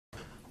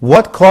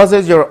What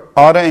causes your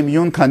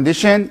autoimmune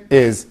condition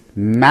is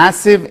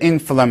massive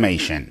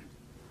inflammation,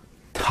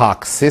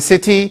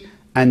 toxicity,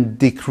 and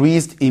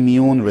decreased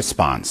immune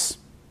response.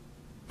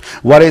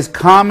 What is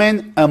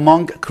common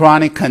among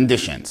chronic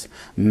conditions?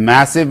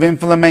 Massive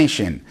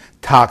inflammation,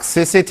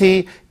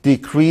 toxicity,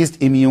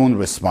 decreased immune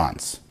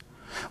response.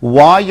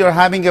 Why you're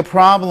having a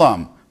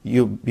problem?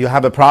 You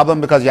have a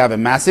problem because you have a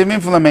massive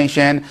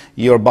inflammation,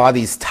 your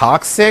body is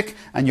toxic,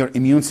 and your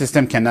immune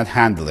system cannot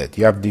handle it.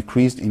 You have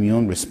decreased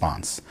immune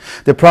response.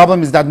 The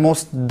problem is that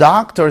most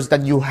doctors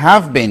that you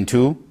have been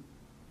to,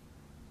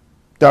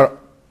 they're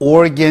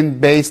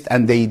organ-based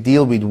and they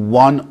deal with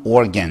one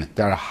organ.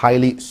 They're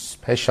highly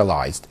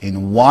specialized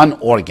in one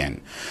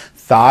organ.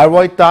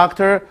 Thyroid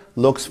doctor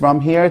looks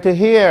from here to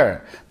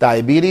here.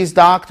 Diabetes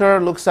doctor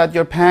looks at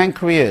your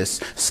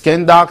pancreas.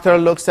 Skin doctor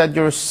looks at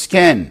your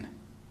skin.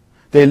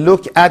 They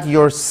look at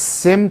your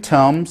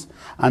symptoms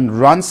and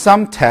run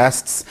some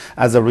tests.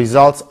 As a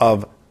result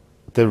of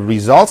the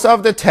results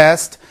of the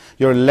test,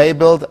 you're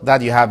labeled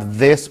that you have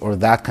this or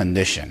that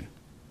condition.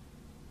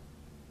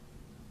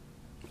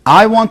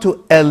 I want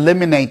to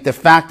eliminate the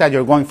fact that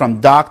you're going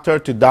from doctor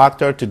to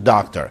doctor to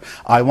doctor.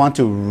 I want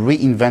to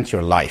reinvent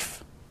your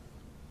life.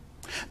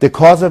 The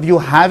cause of you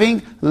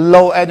having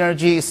low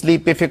energy,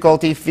 sleep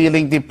difficulty,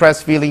 feeling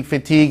depressed, feeling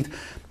fatigued,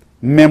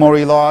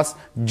 memory loss,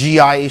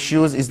 GI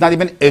issues is not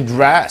even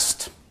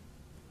addressed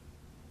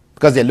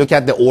because they look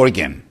at the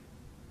organ.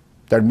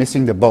 They're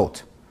missing the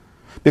boat.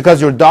 Because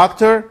your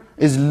doctor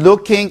is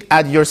looking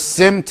at your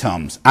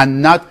symptoms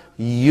and not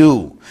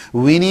you.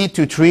 We need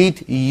to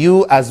treat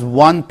you as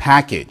one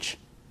package,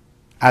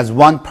 as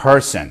one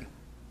person.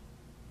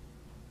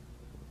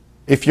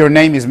 If your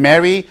name is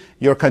Mary,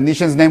 your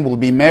condition's name will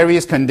be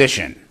Mary's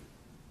condition.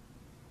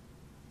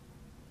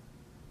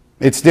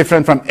 It's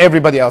different from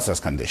everybody else's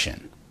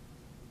condition.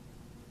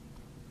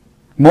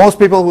 Most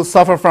people who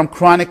suffer from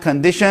chronic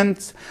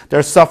conditions,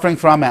 they're suffering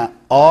from an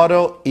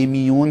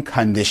autoimmune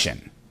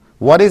condition.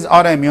 What is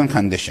autoimmune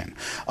condition?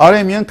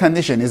 Autoimmune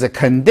condition is a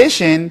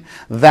condition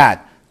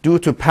that, due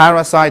to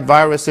parasite,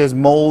 viruses,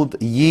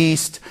 mold,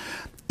 yeast,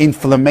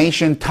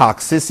 inflammation,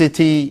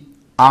 toxicity,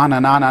 on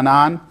and on and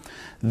on,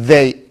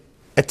 they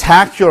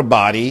attack your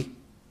body.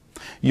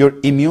 Your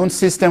immune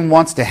system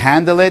wants to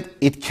handle it.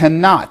 It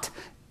cannot.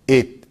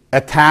 It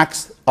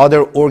attacks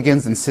other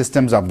organs and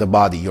systems of the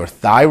body. Your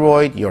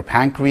thyroid, your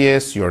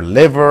pancreas, your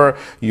liver,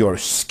 your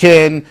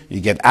skin,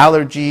 you get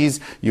allergies,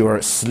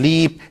 your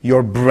sleep,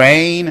 your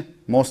brain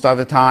most of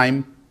the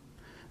time.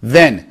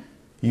 Then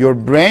your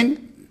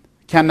brain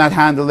cannot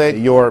handle it,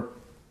 your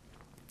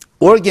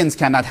organs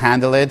cannot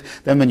handle it.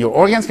 Then when your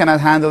organs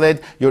cannot handle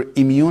it, your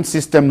immune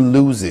system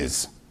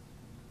loses.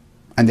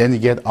 And then you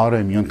get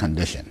autoimmune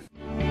condition.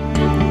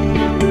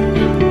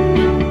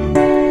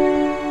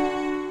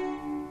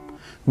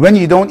 When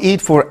you don't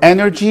eat for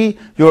energy,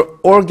 your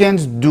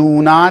organs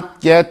do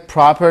not get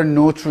proper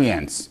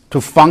nutrients to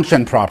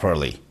function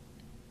properly.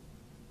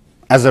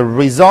 As a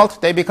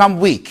result, they become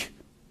weak.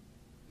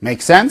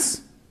 Make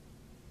sense?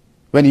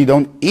 When you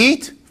don't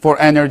eat for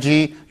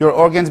energy, your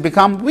organs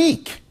become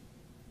weak.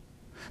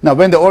 Now,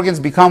 when the organs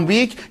become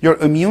weak, your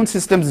immune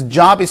system's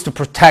job is to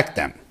protect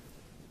them.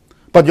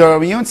 But your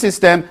immune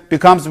system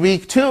becomes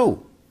weak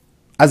too.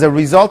 As a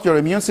result, your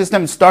immune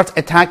system starts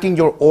attacking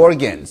your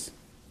organs.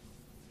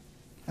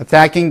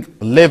 Attacking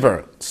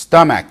liver,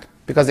 stomach,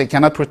 because they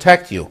cannot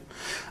protect you.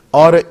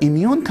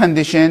 Autoimmune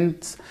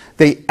conditions,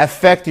 they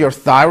affect your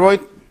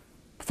thyroid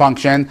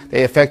function,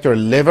 they affect your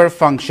liver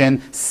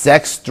function,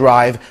 sex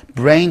drive,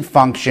 brain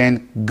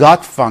function,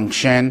 gut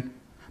function,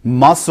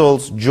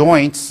 muscles,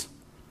 joints.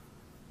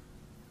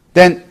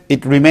 Then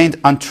it remained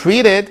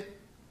untreated,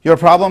 your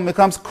problem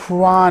becomes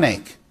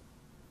chronic.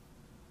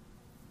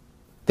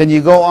 Then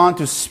you go on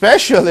to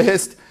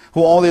specialist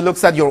who only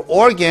looks at your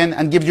organ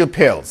and gives you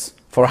pills.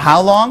 For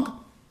how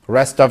long?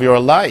 Rest of your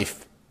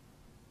life.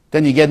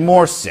 Then you get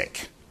more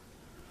sick.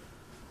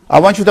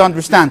 I want you to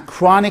understand,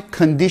 chronic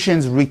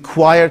conditions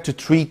require to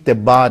treat the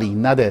body,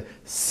 not a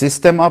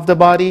system of the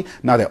body,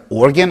 not an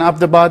organ of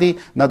the body,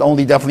 not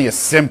only definitely a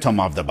symptom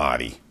of the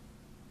body.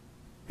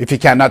 If you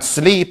cannot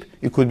sleep,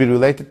 it could be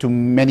related to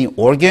many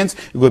organs,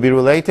 it could be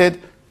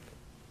related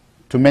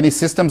to many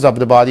systems of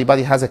the body, but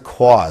it has a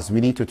cause.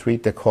 We need to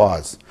treat the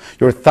cause.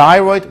 Your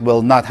thyroid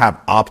will not have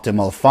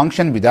optimal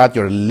function without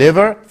your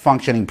liver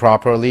functioning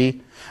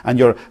properly, and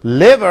your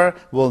liver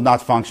will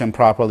not function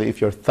properly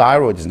if your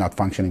thyroid is not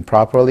functioning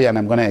properly, and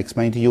I'm going to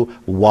explain to you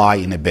why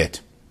in a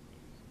bit.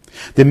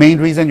 The main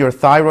reason your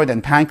thyroid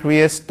and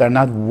pancreas, they're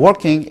not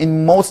working,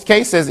 in most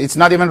cases, it's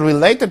not even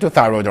related to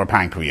thyroid or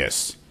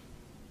pancreas.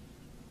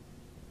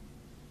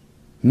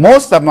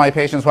 Most of my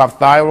patients who have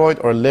thyroid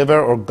or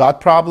liver or gut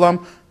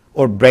problem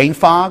or brain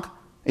fog,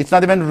 it's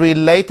not even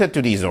related to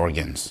these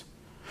organs.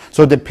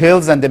 So the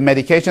pills and the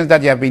medications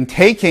that you have been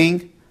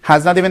taking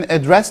has not even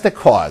addressed the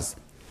cause,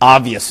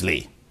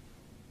 obviously.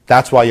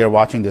 That's why you're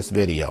watching this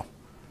video.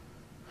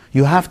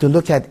 You have to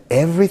look at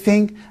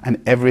everything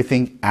and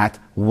everything at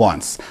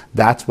once.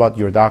 That's what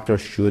your doctor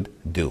should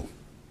do.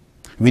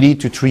 We need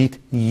to treat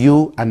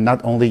you and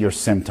not only your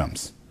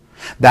symptoms.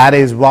 That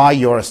is why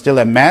you're still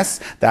a mess.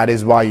 That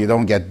is why you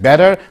don't get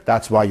better.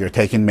 That's why you're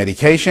taking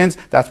medications.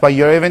 That's why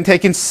you're even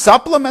taking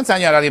supplements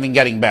and you're not even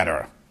getting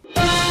better.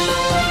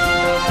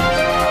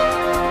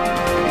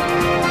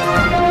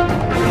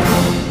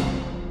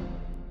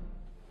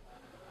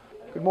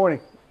 Good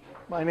morning.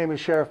 My name is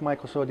Sheriff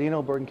Michael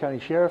Sordino, Bergen County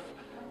Sheriff,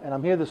 and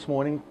I'm here this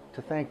morning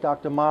to thank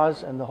Dr.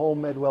 Maz and the whole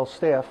MedWell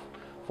staff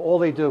for all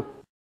they do